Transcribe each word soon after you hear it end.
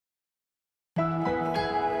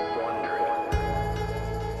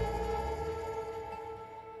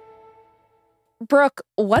Brooke,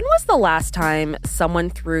 when was the last time someone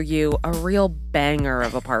threw you a real banger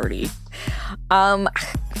of a party?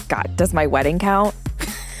 God, does my wedding count?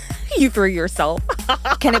 You threw yourself.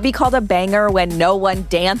 Can it be called a banger when no one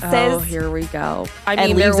dances? Oh, here we go. I mean,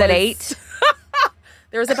 and leaves at 8?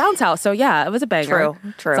 There was a bounce house, so yeah, it was a banger.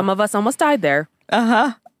 True. Some of us almost died there.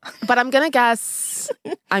 Uh-huh. But I'm going to guess,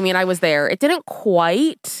 I mean, I was there. It didn't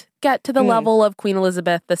quite get to the level of Queen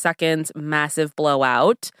Elizabeth II's massive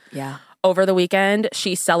blowout. Yeah. Over the weekend,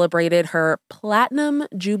 she celebrated her Platinum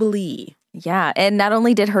Jubilee. Yeah, and not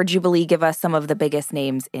only did her Jubilee give us some of the biggest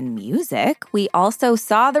names in music, we also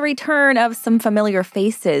saw the return of some familiar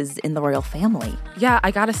faces in the royal family. Yeah,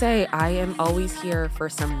 I gotta say, I am always here for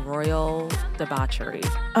some royal debauchery.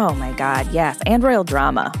 Oh my God, yes, and royal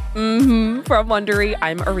drama. From Wondery,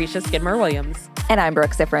 I'm Arisha Skidmore-Williams. And I'm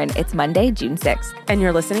Brooke Siffrin. It's Monday, June 6th. And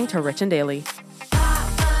you're listening to Rich and Daily.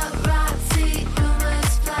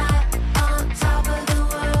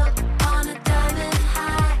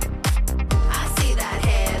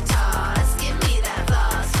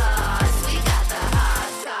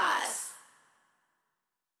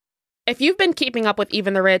 If you've been keeping up with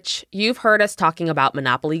Even the Rich, you've heard us talking about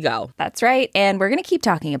Monopoly Go. That's right, and we're going to keep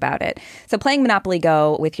talking about it. So playing Monopoly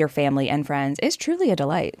Go with your family and friends is truly a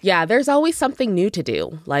delight. Yeah, there's always something new to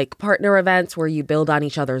do, like partner events where you build on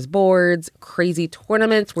each other's boards, crazy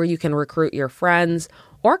tournaments where you can recruit your friends,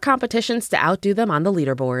 or competitions to outdo them on the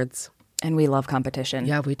leaderboards. And we love competition.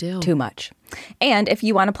 Yeah, we do. Too much. And if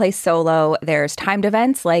you want to play solo, there's timed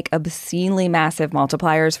events like obscenely massive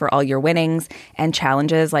multipliers for all your winnings and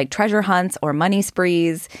challenges like treasure hunts or money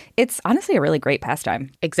sprees. It's honestly a really great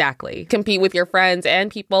pastime. Exactly. Compete with your friends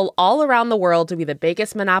and people all around the world to be the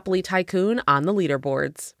biggest Monopoly tycoon on the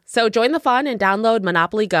leaderboards. So join the fun and download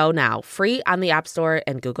Monopoly Go now, free on the App Store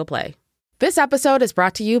and Google Play. This episode is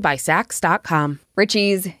brought to you by Saks.com.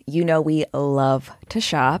 Richies, you know we love to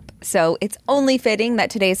shop, so it's only fitting that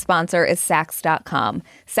today's sponsor is Saks.com.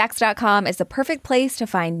 Saks.com is the perfect place to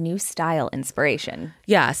find new style inspiration.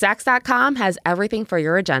 Yeah, Saks.com has everything for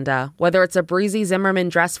your agenda, whether it's a breezy Zimmermann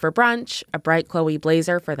dress for brunch, a bright Chloe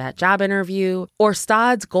blazer for that job interview, or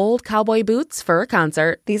Staud's gold cowboy boots for a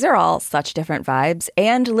concert. These are all such different vibes,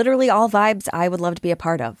 and literally all vibes I would love to be a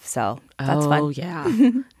part of, so that's fun. Oh,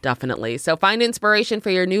 yeah, definitely. So find inspiration for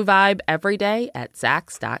your new vibe every day at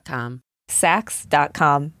Saks.com.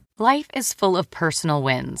 Saks.com. Life is full of personal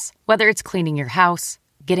wins. Whether it's cleaning your house,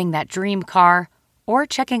 getting that dream car, or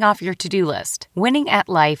checking off your to-do list, winning at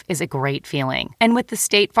life is a great feeling. And with the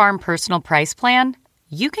State Farm Personal Price Plan,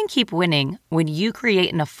 you can keep winning when you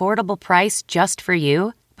create an affordable price just for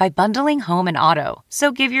you by bundling home and auto.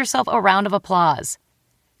 So give yourself a round of applause.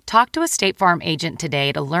 Talk to a State Farm agent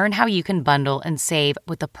today to learn how you can bundle and save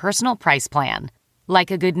with the Personal Price Plan.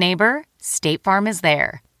 Like a good neighbor, State Farm is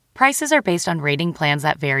there. Prices are based on rating plans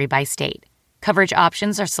that vary by state. Coverage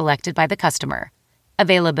options are selected by the customer.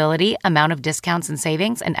 Availability, amount of discounts and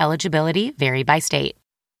savings, and eligibility vary by state.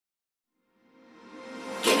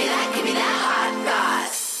 Give me that hot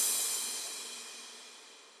goss.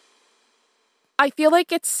 I feel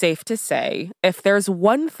like it's safe to say, if there's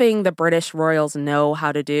one thing the British royals know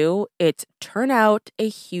how to do, it's turn out a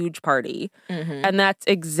huge party. And that's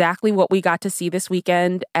exactly what we got to see this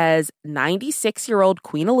weekend as 96-year-old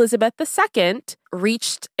Queen Elizabeth II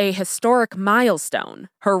reached a historic milestone.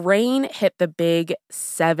 Her reign hit the big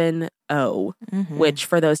 7-0, which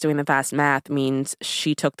for those doing the fast math means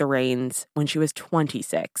she took the reins when she was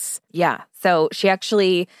 26. Yeah, so she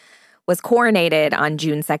actually was coronated on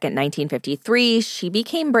June 2nd, 1953. She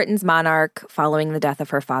became Britain's monarch following the death of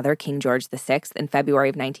her father, King George VI, in February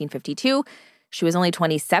of 1952. She was only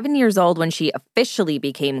 27 years old when she officially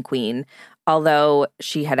became queen, although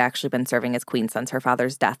she had actually been serving as queen since her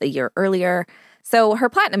father's death a year earlier. So her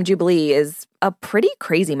Platinum Jubilee is a pretty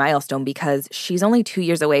crazy milestone because she's only 2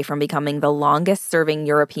 years away from becoming the longest-serving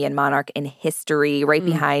European monarch in history, right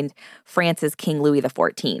behind France's King Louis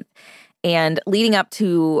XIV. And leading up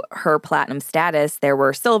to her platinum status, there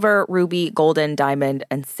were silver, ruby, golden, diamond,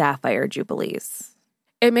 and sapphire jubilees.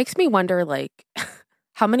 It makes me wonder, like,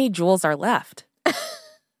 how many jewels are left?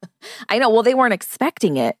 I know. Well, they weren't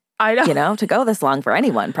expecting it, I know. to go this long for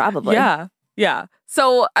anyone, probably. Yeah.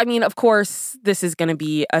 So, I mean, of course, this is going to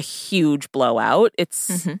be a huge blowout.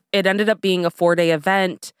 It ended up being a 4-day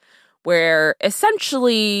event where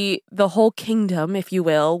essentially the whole kingdom, if you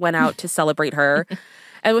will, went out to celebrate her.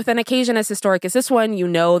 And with an occasion as historic as this one,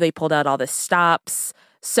 they pulled out all the stops.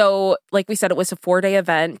 So, like we said, it was a 4-day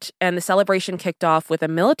event, and the celebration kicked off with a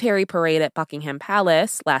military parade at Buckingham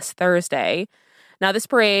Palace last Thursday. Now, this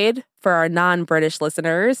parade, for our non-British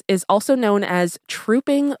listeners, is also known as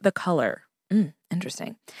Trooping the Colour.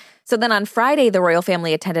 Interesting. So then on Friday, the royal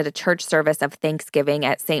family attended a church service of Thanksgiving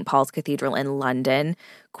at St. Paul's Cathedral in London.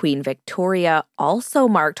 Queen Victoria also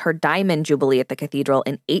marked her Diamond Jubilee at the cathedral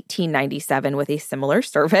in 1897 with a similar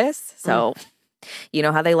service. So you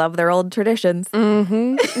know how they love their old traditions.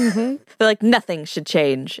 They're like, nothing should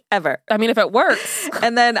change, ever. I mean, if it works.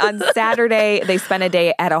 And then on Saturday, they spent a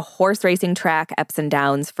day at a horse racing track, Epsom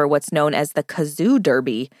Downs, for what's known as the Kazoo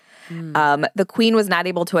Derby. The Queen was not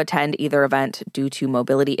able to attend either event due to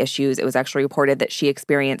mobility issues. It was actually reported that she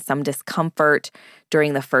experienced some discomfort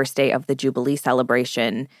during the first day of the Jubilee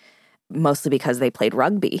celebration, mostly because they played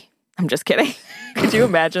rugby. I'm just kidding. Could you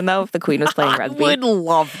imagine, though, if the Queen was playing rugby? I would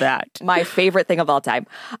love that. My favorite thing of all time.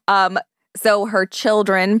 So her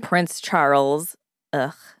children, Prince Charles,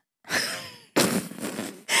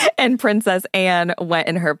 and Princess Anne went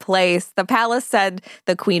in her place. The palace said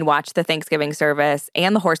the Queen watched the Thanksgiving service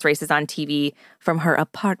and the horse races on TV from her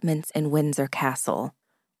apartments in Windsor Castle.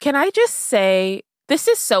 Can I just say, this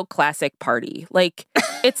is so classic party. Like,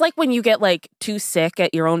 it's like when you get like too sick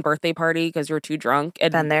at your own birthday party because you're too drunk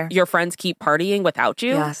and Been there. Your friends keep partying without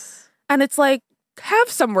you. Yes. And it's like, have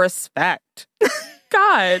some respect.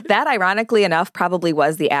 God. That, ironically enough, probably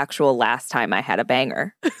was the actual last time I had a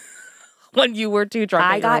banger. When you were too drunk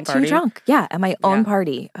I at your own got too party. drunk. Yeah, at my own Yeah.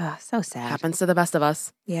 party. Ugh, so sad. Happens to the best of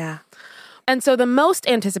us. Yeah. And so the most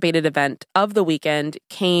anticipated event of the weekend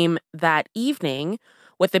came that evening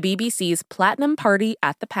with the BBC's Platinum Party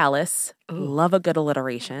at the Palace. Love a good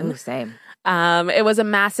alliteration. Ooh, same. It was a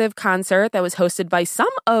massive concert that was hosted by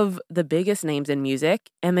some of the biggest names in music,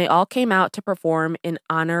 and they all came out to perform in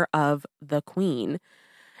honor of the Queen.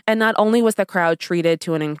 And not only was the crowd treated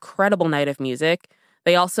to an incredible night of music,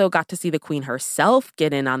 they also got to see the Queen herself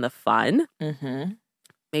get in on the fun. Mm-hmm.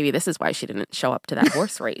 Maybe this is why she didn't show up to that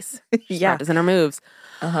horse race. Yeah. Practicing her moves.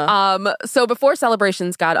 So before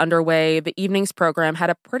celebrations got underway, the evening's program had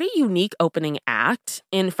a pretty unique opening act.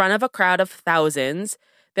 In front of a crowd of thousands,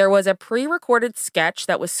 there was a pre-recorded sketch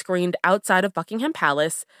that was screened outside of Buckingham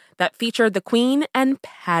Palace that featured the Queen and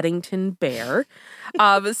Paddington Bear.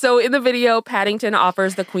 So in the video, Paddington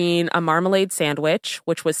offers the Queen a marmalade sandwich,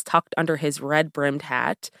 which was tucked under his red-brimmed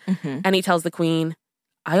hat. And he tells the Queen,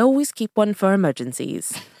 "I always keep one for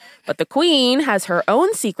emergencies." But the Queen has her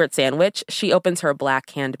own secret sandwich. She opens her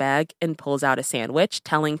black handbag and pulls out a sandwich,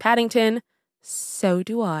 telling Paddington, "So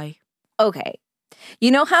do I." Okay.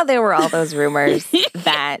 You know how there were all those rumors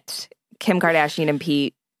that Kim Kardashian and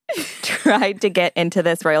Pete tried to get into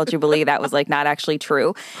this royal jubilee that was like not actually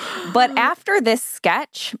true. But after this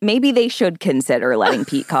sketch, maybe they should consider letting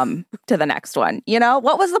Pete come to the next one. You know,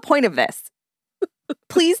 what was the point of this?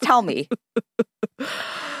 Please tell me.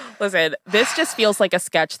 Listen, this just feels like a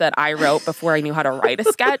sketch that I wrote before I knew how to write a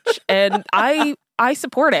sketch. And I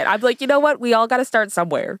support it. I'm like, you know what? We all got to start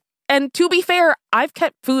somewhere. And to be fair, I've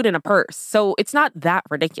kept food in a purse, so it's not that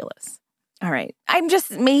ridiculous. All right. I'm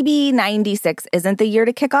just, maybe 96 isn't the year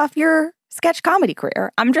to kick off your sketch comedy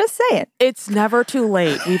career. I'm just saying. It's never too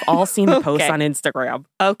late. We've all seen the posts Okay. on Instagram.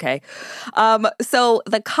 Okay. So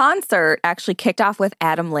the concert actually kicked off with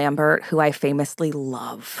Adam Lambert, who I famously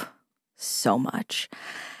love so much.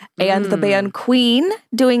 And the band Queen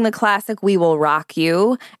doing the classic We Will Rock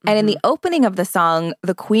You. And in the opening of the song,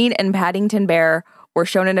 the Queen and Paddington Bear were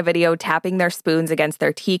shown in a video tapping their spoons against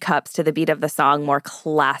their teacups to the beat of the song, more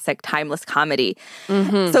classic, timeless comedy.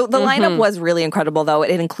 So the lineup was really incredible, though.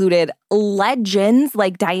 It included legends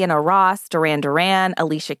like Diana Ross, Duran Duran,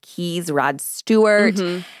 Alicia Keys, Rod Stewart.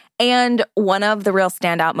 And one of the real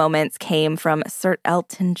standout moments came from Sir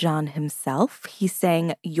Elton John himself. He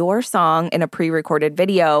sang Your Song in a pre-recorded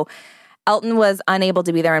video. Elton was unable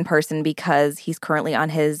to be there in person because he's currently on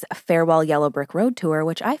his Farewell Yellow Brick Road tour,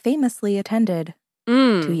 which I famously attended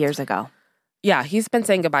 2 years ago. Yeah, he's been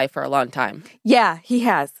saying goodbye for a long time. Yeah, he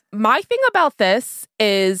has. My thing about this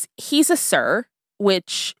is he's a sir,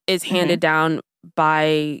 which is handed down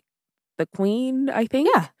by the Queen, I think.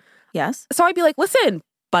 Yeah. Yes. So I'd be like, listen,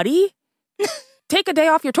 buddy, take a day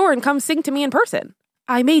off your tour and come sing to me in person.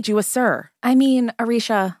 I made you a sir. I mean,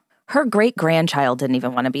 Arisha, her great-grandchild didn't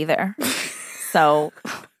even want to be there. So,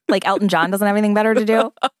 like, Elton John doesn't have anything better to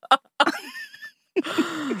do?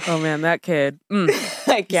 Oh, man, that kid.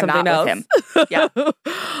 I cannot Something with him.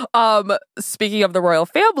 Yeah. Speaking of the royal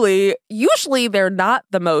family, usually they're not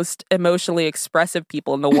the most emotionally expressive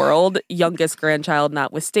people in the world, youngest grandchild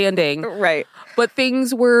notwithstanding. Right. But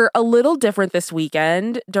things were a little different this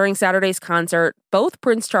weekend. During Saturday's concert, both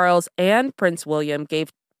Prince Charles and Prince William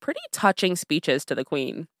gave pretty touching speeches to the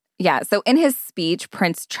Queen. Yeah. So in his speech,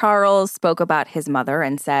 Prince Charles spoke about his mother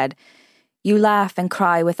and said, You laugh and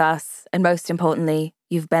cry with us, and most importantly,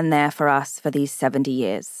 you've been there for us for these 70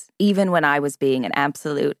 years, even when I was being an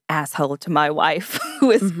absolute asshole to my wife,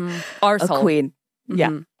 who is a queen.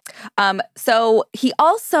 Yeah. So he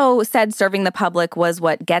also said serving the public was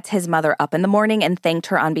what gets his mother up in the morning and thanked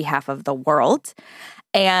her on behalf of the world.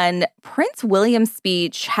 And Prince William's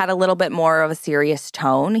speech had a little bit more of a serious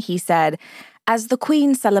tone. He said, "As the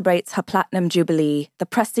Queen celebrates her Platinum Jubilee, the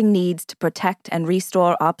pressing needs to protect and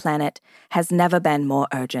restore our planet has never been more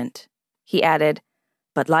urgent." He added,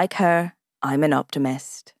 "But like her, I'm an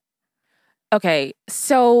optimist." Okay,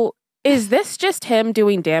 so is this just him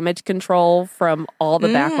doing damage control from all the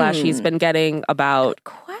backlash he's been getting about? Good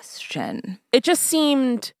question. It just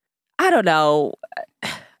seemed, I don't know.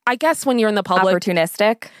 I guess when you're in the public.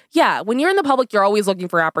 Opportunistic? Yeah, when you're in the public, you're always looking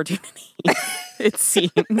for opportunity, it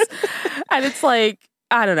seems. And it's like,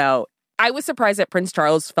 I don't know. I was surprised that Prince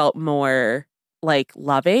Charles felt more like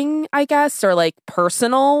loving, I guess, or like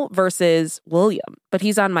personal versus William. But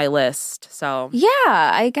he's on my list, so. Yeah,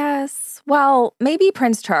 I guess. Well, maybe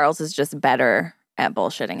Prince Charles is just better at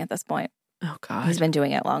bullshitting at this point. Oh, God. He's been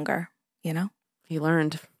doing it longer, you know? He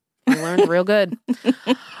learned real good.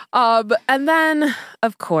 And then,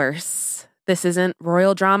 of course, this isn't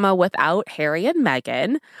royal drama without Harry and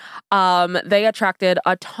Meghan. They attracted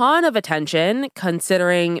a ton of attention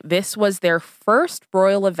considering this was their first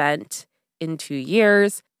royal event in 2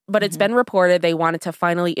 years. But it's been reported they wanted to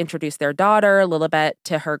finally introduce their daughter, Lilibet,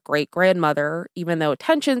 to her great-grandmother, even though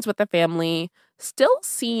tensions with the family still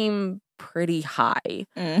seem pretty high.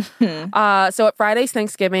 So at Friday's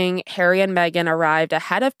Thanksgiving, Harry and Meghan arrived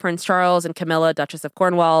ahead of Prince Charles and Camilla, Duchess of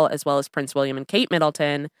Cornwall, as well as Prince William and Kate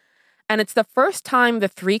Middleton. And it's the first time the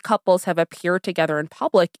three couples have appeared together in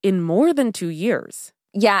public in more than 2 years.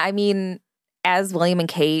 Yeah, I mean, as William and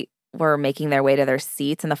Kate were making their way to their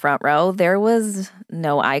seats in the front row, there was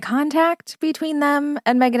no eye contact between them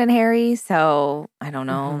and Meghan and Harry. So I don't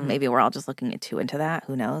know. Maybe we're all just looking too into that.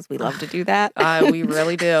 Who knows? We love to do that. We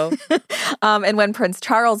really do. And when Prince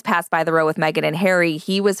Charles passed by the row with Meghan and Harry,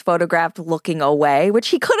 he was photographed looking away, which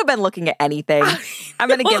he could have been looking at anything. I'm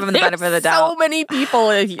going to give him the benefit of the doubt. So many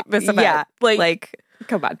people at this event. Yeah, like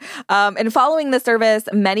come on. And following the service,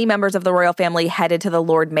 many members of the royal family headed to the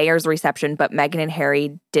Lord Mayor's reception, but Meghan and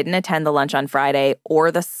Harry didn't attend the lunch on Friday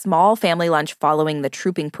or the small family lunch following the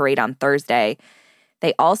trooping parade on Thursday.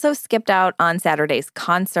 They also skipped out on Saturday's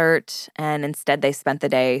concert, and instead they spent the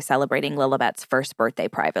day celebrating Lilibet's first birthday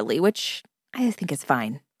privately, which I think is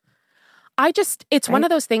fine. It's one of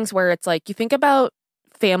those things where it's like, you think about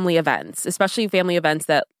family events, especially family events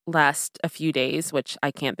that last a few days, which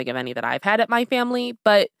I can't think of any that I've had at my family,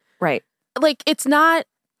 but like, it's not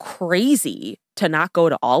crazy to not go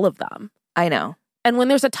to all of them. I know. And when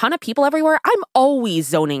there's a ton of people everywhere, I'm always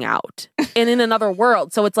zoning out and in another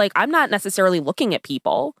world. So it's like, I'm not necessarily looking at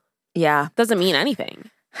people. Yeah. Doesn't mean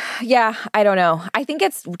anything. Yeah, I don't know. I think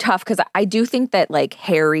it's tough because I do think that like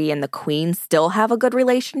Harry and the Queen still have a good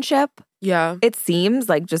relationship. Yeah. It seems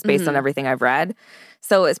like, just based on everything I've read.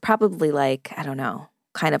 So it's probably like, I don't know,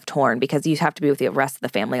 kind of torn because you have to be with the rest of the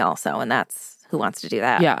family also. And that's who wants to do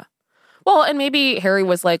that. Yeah. Well, and maybe Harry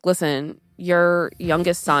was like, listen, your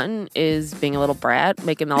youngest son is being a little brat,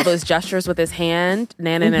 making all those gestures with his hand,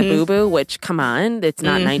 nana and boo-boo, which, come on, it's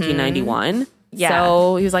not 1991. Yeah.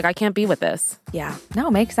 So he was like, I can't be with this. Yeah. No,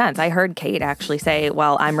 makes sense. I heard Kate actually say,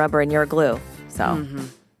 well, I'm rubber and you're glue. So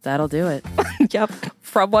that'll do it. Yep.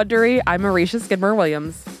 From Wondery, I'm Marisha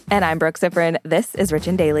Skidmore-Williams. And I'm Brooke Zifrin. This is Rich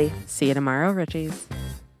and Daily. See you tomorrow, Richies.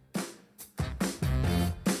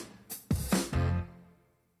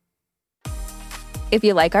 If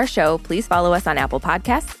you like our show, please follow us on Apple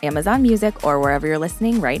Podcasts, Amazon Music, or wherever you're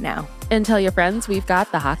listening right now. And tell your friends we've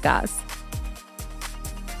got the hot goss.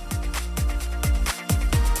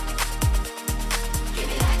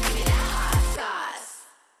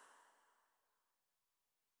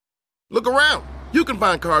 Look around. You can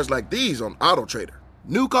find cars like these on AutoTrader.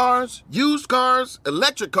 New cars, used cars,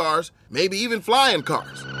 electric cars, maybe even flying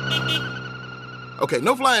cars. Okay,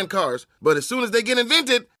 no flying cars, but as soon as they get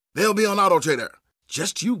invented, they'll be on AutoTrader.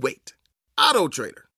 Just you wait. AutoTrader.